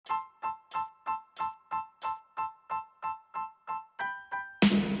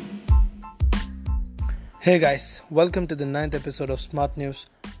Hey guys, welcome to the ninth episode of Smart News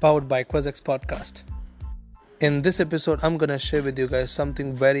powered by Quazex Podcast. In this episode, I'm gonna share with you guys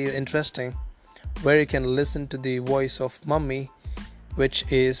something very interesting where you can listen to the voice of Mummy, which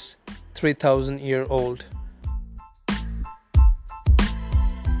is 3,000-year old.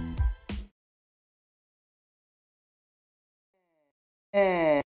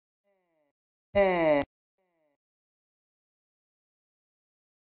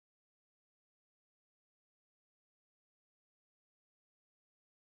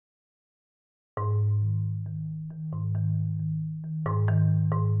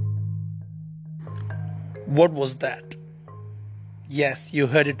 What was that? Yes, you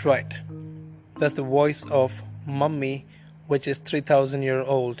heard it right. That's the voice of Mummy, which is 3,000-year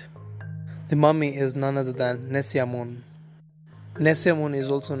old. The mummy is none other than Nesyamun. Nesyamun is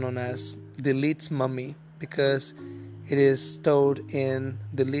also known as the Leeds mummy because it is stored in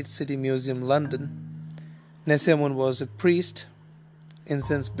the Leeds City Museum, London. Nesyamun was a priest,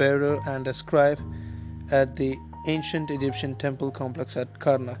 incense bearer, and a scribe at the ancient Egyptian temple complex at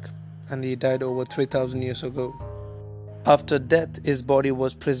Karnak, and he died over 3,000 years ago. After death, his body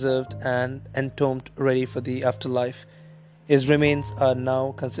was preserved and entombed ready for the afterlife. His remains are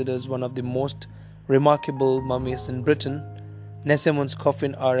now considered one of the most remarkable mummies in Britain. Nesyamun's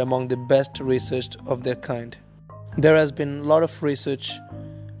coffin are among the best researched of their kind. There has been a lot of research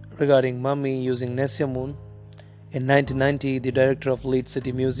regarding mummy using Nesyamun. In 1990, the director of Leeds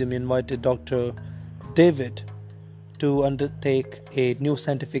City Museum invited Dr. David to undertake a new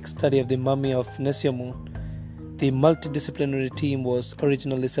scientific study of the mummy of Nesyamun. The multidisciplinary team was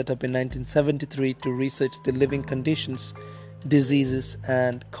originally set up in 1973 to research the living conditions, diseases,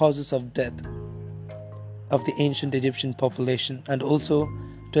 and causes of death of the ancient Egyptian population, and also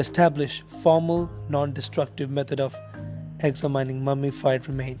to establish formal non-destructive method of examining mummified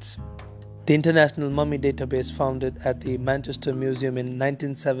remains. The International Mummy Database, founded at the Manchester Museum in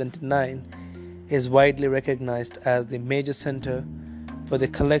 1979, is widely recognized as the major center for the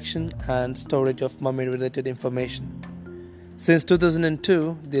collection and storage of mummy-related information. Since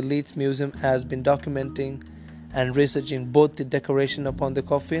 2002, the Leeds Museum has been documenting and researching both the decoration upon the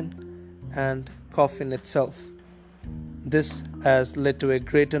coffin and coffin itself. This has led to a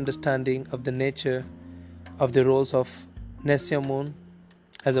great understanding of the nature of the roles of Nesyamun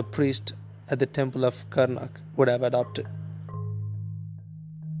as a priest at the temple of Karnak would have adopted.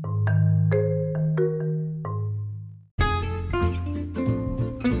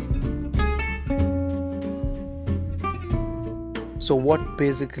 So what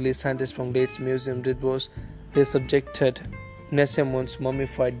basically scientists from Leeds Museum did was they subjected Nesyamun's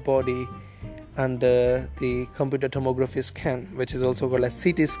mummified body under the computer tomography scan, which is also called a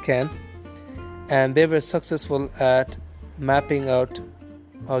CT scan, and they were successful at mapping out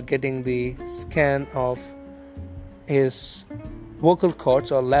or getting the scan of his vocal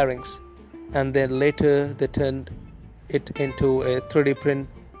cords or larynx, and then later they turned it into a 3D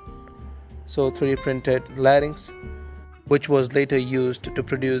printed larynx, which was later used to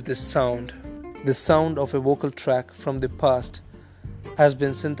produce this sound. The sound of a vocal track from the past has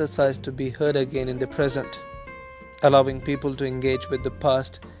been synthesized to be heard again in the present, allowing people to engage with the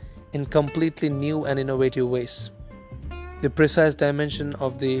past in completely new and innovative ways. The precise dimension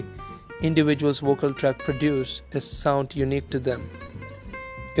of the individual's vocal track produce a sound unique to them.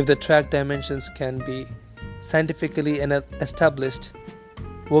 If the track dimensions can be scientifically established,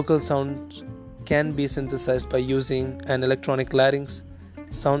 vocal sounds can be synthesized by using an electronic larynx,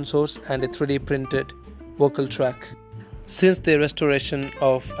 sound source, and a 3D printed vocal track. Since the restoration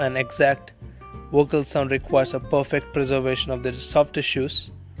of an exact vocal sound requires a perfect preservation of the soft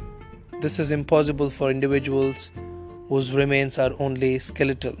tissues, this is impossible for individuals whose remains are only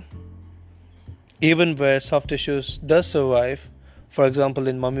skeletal. Even where soft tissues does survive, for example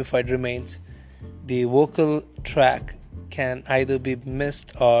in mummified remains, the vocal track can either be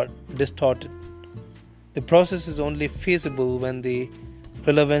missed or distorted. The process is only feasible when the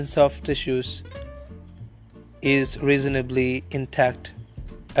relevant soft tissues is reasonably intact,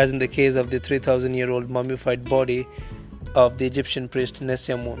 as in the case of the 3,000-year-old mummified body of the Egyptian priest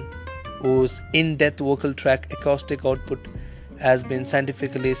Nesyamun, whose in-depth vocal tract acoustic output has been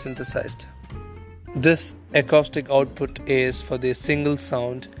scientifically synthesized. This acoustic output is for the single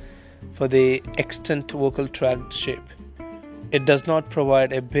sound for the extant vocal tract shape. It does not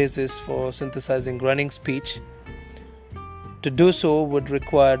provide a basis for synthesizing running speech. To do so would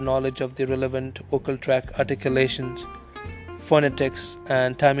require knowledge of the relevant vocal tract articulations, phonetics,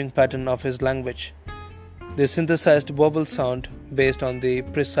 and timing pattern of his language. The synthesized vowel sound, based on the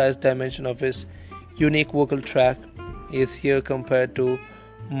precise dimension of his unique vocal tract, is here compared to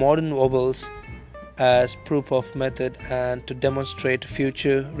modern vowels as proof of method and to demonstrate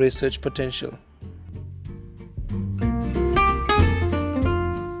future research potential.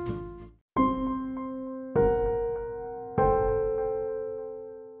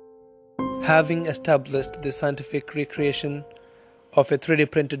 Having established the scientific recreation of a 3D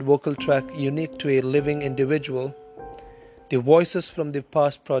printed vocal track unique to a living individual, the Voices from the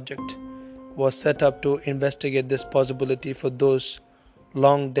Past project was set up to investigate this possibility for those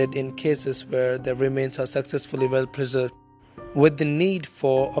long dead in cases where their remains are successfully well preserved. With the need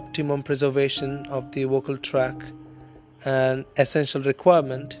for optimum preservation of the vocal track an essential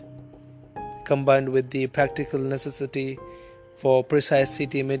requirement, combined with the practical necessity for precise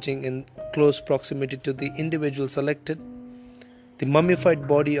CT imaging in close proximity to the individual selected, the mummified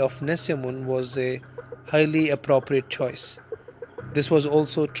body of Nesyamun was a highly appropriate choice. This was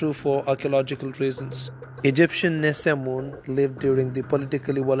also true for archaeological reasons. Egyptian Nesyamun lived during the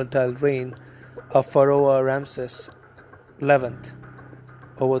politically volatile reign of Pharaoh Ramses XI,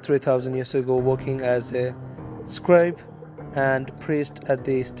 over 3000 years ago, working as a scribe and priest at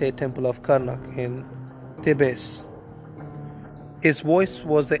the state temple of Karnak in Thebes. His voice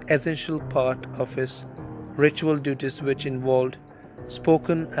was the essential part of his ritual duties, which involved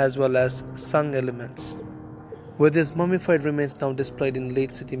spoken as well as sung elements. With his mummified remains now displayed in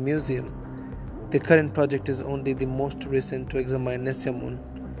Late City Museum, the current project is only the most recent to examine Nesyamun,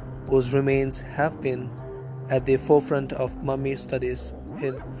 whose remains have been at the forefront of mummy studies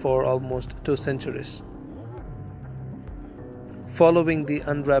for almost 2 centuries. Following the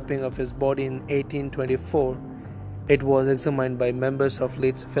unwrapping of his body in 1824, it was examined by members of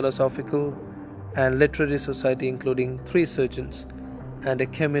Leeds Philosophical and Literary Society, including 3 surgeons and a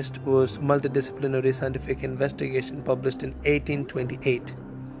chemist whose multidisciplinary scientific investigation published in 1828,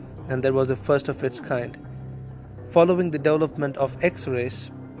 and that was the first of its kind. Following the development of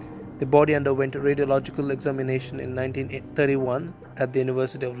X-rays, the body underwent radiological examination in 1931 at the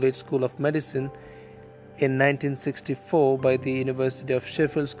University of Leeds School of Medicine, in 1964 by the University of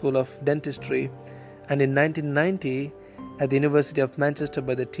Sheffield School of Dentistry, and in 1990 at the University of Manchester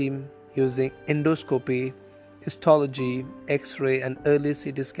by the team using endoscopy, histology, X-ray and early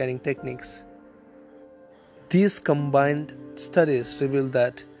CT scanning techniques. These combined studies revealed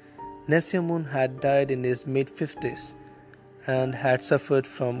that Nesyamun had died in his mid-50s and had suffered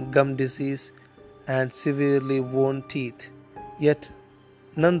from gum disease and severely worn teeth, yet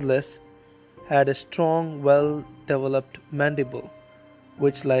nonetheless had a strong, well-developed mandible,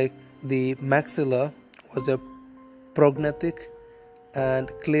 which, like the maxilla, was a prognathic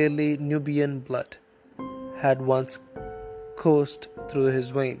and clearly Nubian blood had once coursed through his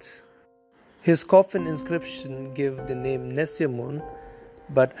veins. His coffin inscription gave the name Nesyamun,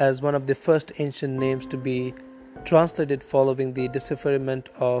 but as one of the first ancient names to be translated following the decipherment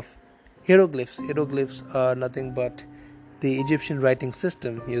of hieroglyphs. Hieroglyphs are nothing but the Egyptian writing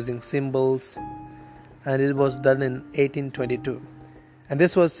system using symbols, and it was done in 1822. And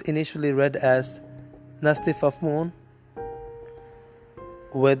this was initially read as Nastifafmon,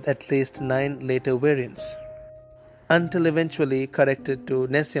 with at least 9 later variants, until eventually corrected to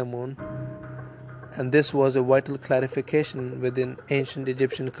Nesyamun, and this was a vital clarification within ancient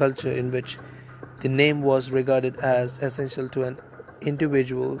Egyptian culture in which the name was regarded as essential to an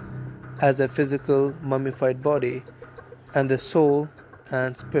individual as a physical mummified body and the soul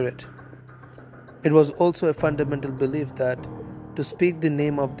and spirit. It was also a fundamental belief that to speak the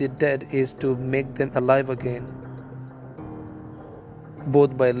name of the dead is to make them alive again,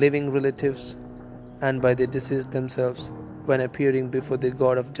 both by living relatives and by the deceased themselves when appearing before the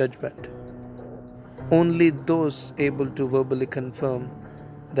God of judgment. Only those able to verbally confirm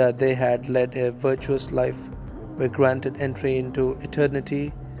that they had led a virtuous life were granted entry into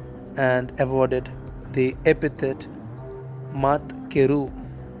eternity and awarded the epithet Mat Keru,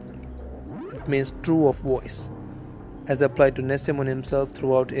 it means true of voice, as applied to Nesyamun himself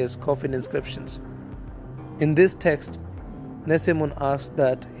throughout his coffin inscriptions. In this text, Nesyamun asks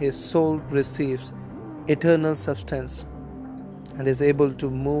that his soul receives eternal substance and is able to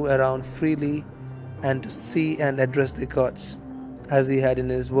move around freely and to see and address the gods as he had in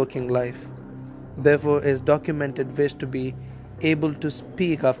his working life. Therefore, his documented wish to be able to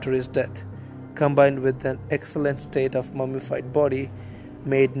speak after his death, combined with an excellent state of mummified body,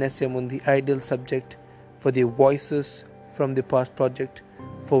 made Nesyamun the ideal subject for the Voices from the Past project,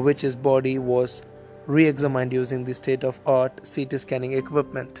 for which his body was re-examined using the state-of-art CT scanning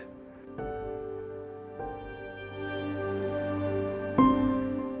equipment.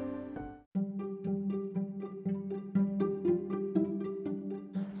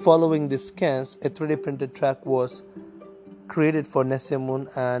 Following these scans, a 3D printed track was created for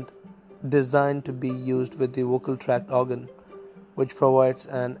Nesyamun, and designed to be used with the vocal tract organ, which provides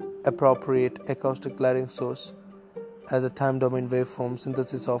an appropriate acoustic larynx source as a time domain waveform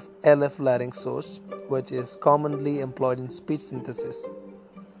synthesis of LF larynx source, which is commonly employed in speech synthesis.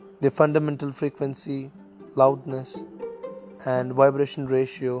 The fundamental frequency, loudness, and vibration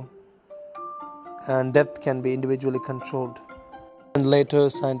ratio and depth can be individually controlled. And later,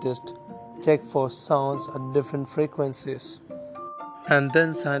 scientists checked for sounds at different frequencies. And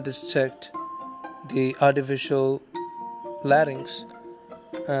then scientists checked the artificial larynx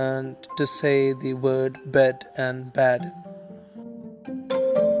and to say the word bed and bad.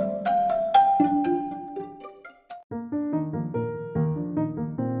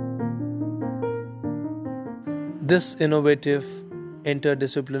 This innovative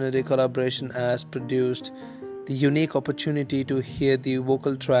interdisciplinary collaboration has produced the unique opportunity to hear the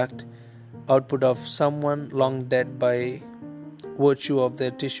vocal tract output of someone long dead by virtue of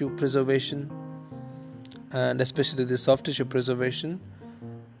their tissue preservation, and especially the soft tissue preservation,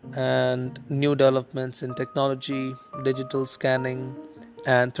 and new developments in technology, digital scanning,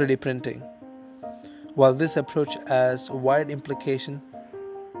 and 3D printing. While this approach has wide implication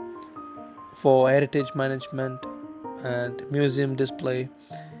for heritage management and museum display,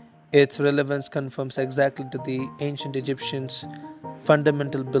 its relevance confirms exactly to the ancient Egyptians'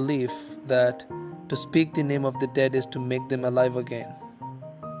 fundamental belief that to speak the name of the dead is to make them alive again.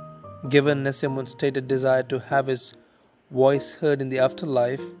 Given Nesyamun's stated desire to have his voice heard in the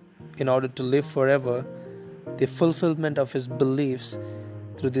afterlife in order to live forever, the fulfillment of his beliefs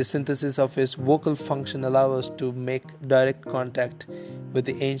through the synthesis of his vocal function allows us to make direct contact with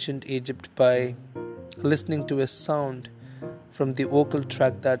the ancient Egypt by listening to a sound from the vocal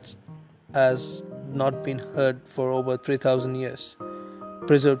tract that has not been heard for over 3,000 years,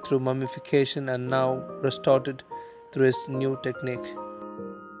 preserved through mummification and now restored through his new technique.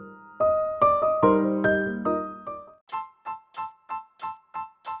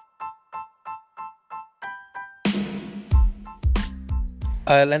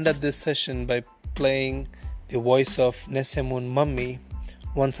 I'll end up this session by playing the voice of Nesyamun Mummy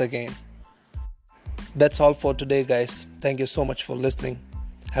once again. That's all for today, guys. Thank you so much for listening.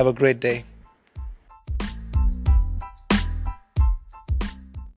 Have a great day.